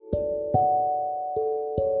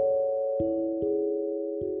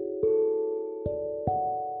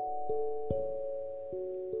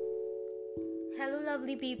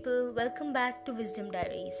people, welcome back to Wisdom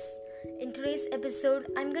Diaries. In today's episode,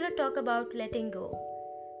 I'm gonna talk about letting go.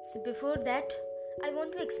 So, before that, I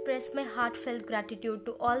want to express my heartfelt gratitude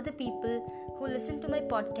to all the people who listen to my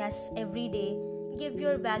podcasts every day, give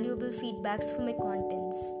your valuable feedbacks for my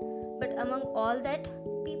contents. But among all that,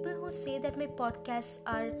 people who say that my podcasts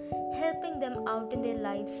are helping them out in their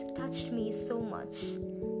lives touched me so much.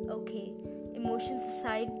 Okay, emotions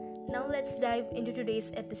aside, now let's dive into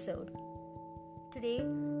today's episode. Today,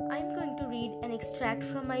 I'm going to read an extract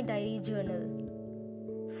from my diary journal.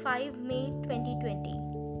 5 May 2020.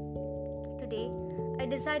 Today, I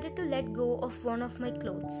decided to let go of one of my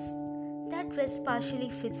clothes. That dress partially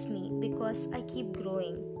fits me because I keep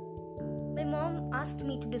growing. My mom asked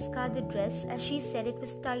me to discard the dress as she said it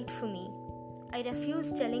was tight for me. I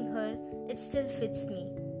refused, telling her it still fits me,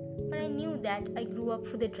 but I knew that I grew up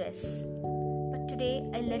for the dress. But today,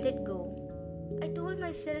 I let it go. I told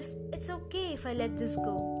myself it's okay if I let this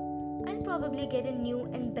go. I'll probably get a new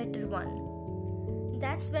and better one.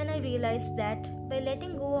 That's when I realized that by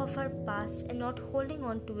letting go of our past and not holding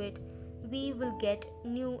on to it, we will get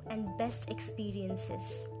new and best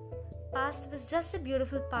experiences. Past was just a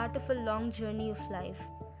beautiful part of a long journey of life,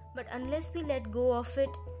 but unless we let go of it,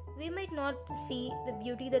 we might not see the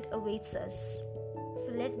beauty that awaits us.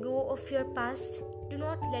 So let go of your past. Do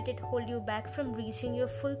not let it hold you back from reaching your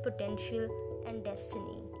full potential and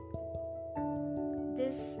destiny.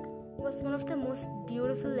 This was one of the most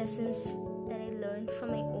beautiful lessons that I learned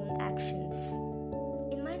from my own actions.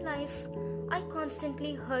 In my life, I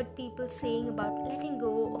constantly heard people saying about letting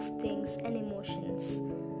go of things and emotions,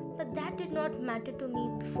 but that did not matter to me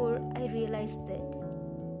before I realized that.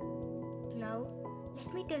 Now,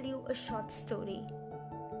 let me tell you a short story.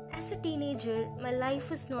 As a teenager, my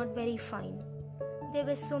life was not very fine. There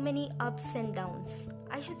were so many ups and downs.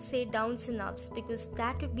 I should say downs and ups because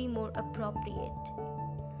that would be more appropriate.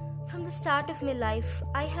 From the start of my life,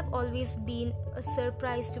 I have always been a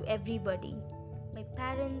surprise to everybody. My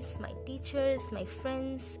parents, my teachers, my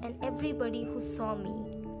friends, and everybody who saw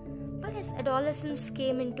me. But as adolescence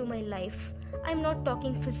came into my life, I'm not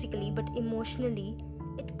talking physically but emotionally,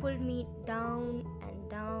 it pulled me down and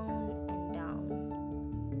down and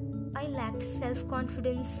down. I lacked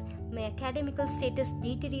self-confidence, my academical status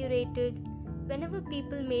deteriorated. Whenever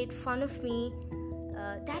people made fun of me,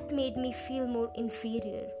 that made me feel more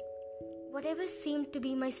inferior. Whatever seemed to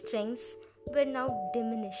be my strengths were now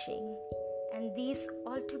diminishing, and these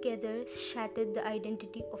altogether shattered the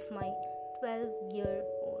identity of my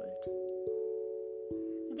 12-year-old.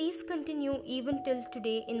 These continue even till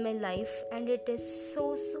today in my life, and it is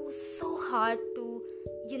so hard to,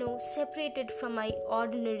 separate it from my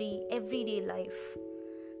ordinary, everyday life.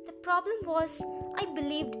 The problem was, I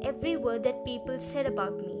believed every word that people said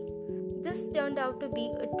about me. This turned out to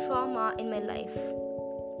be a trauma in my life.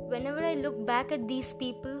 Whenever I look back at these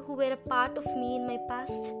people who were a part of me in my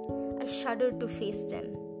past, I shudder to face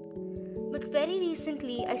them. But very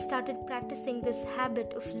recently, I started practicing this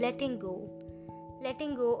habit of letting go.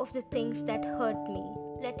 Letting go of the things that hurt me.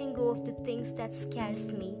 Letting go of the things that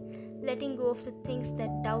scares me. Letting go of the things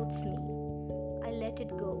that doubts me. I let it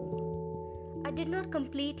go. I did not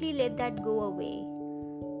completely let that go away.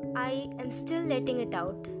 I am still letting it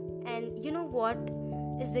out. And you know what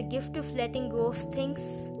is the gift of letting go of things?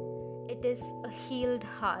 It is a healed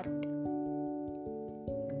heart.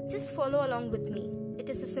 Just follow along with me. It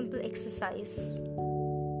is a simple exercise.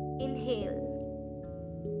 Inhale.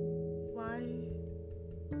 1,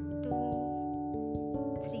 2,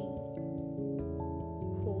 3.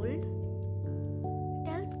 Hold.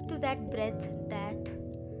 Tell to that breath that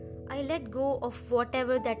I let go of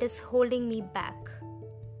whatever that is holding me back.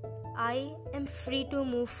 I am free to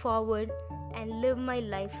move forward and live my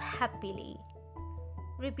life happily.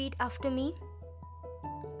 Repeat after me.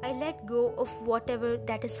 I let go of whatever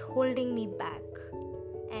that is holding me back,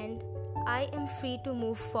 and I am free to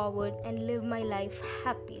move forward and live my life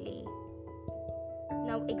happily.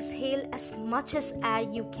 Now exhale as much as air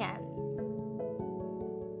you can.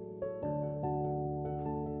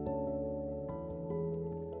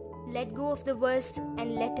 Let go of the worst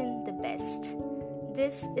and let in the best.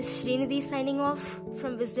 This is Srinidhi signing off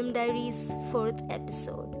from Wisdom Diaries 4th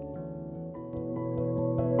episode.